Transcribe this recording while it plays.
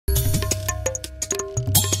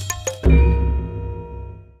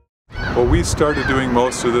Well, we started doing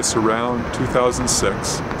most of this around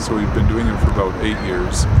 2006, so we've been doing it for about 8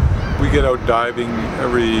 years. We get out diving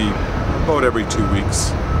about every 2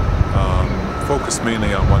 weeks, focused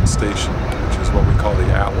mainly on one station, which is what we call the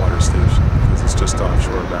Atwater station, because it's just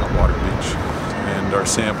offshore of Atwater Beach. And our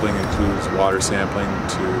sampling includes water sampling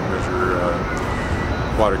to measure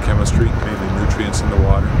water chemistry, mainly nutrients in the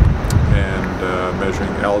water, and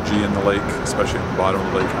measuring algae in the lake, especially at the bottom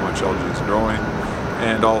of the lake, how much algae is growing,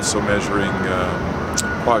 and also measuring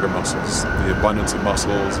quagga mussels, the abundance of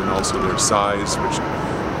mussels and also their size, which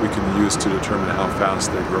we can use to determine how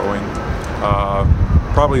fast they're growing.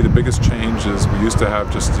 Probably the biggest change is we used to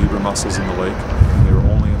have just zebra mussels in the lake, and they were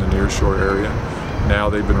only in the nearshore area. Now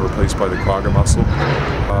they've been replaced by the quagga mussel.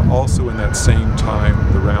 Also in that same time,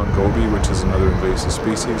 the round goby, which is another invasive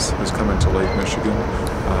species, has come into Lake Michigan.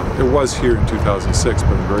 It was here in 2006,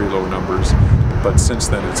 but in very low numbers. But since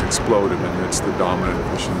then it's exploded, and it's the dominant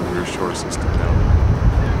fish in the nearshore system now.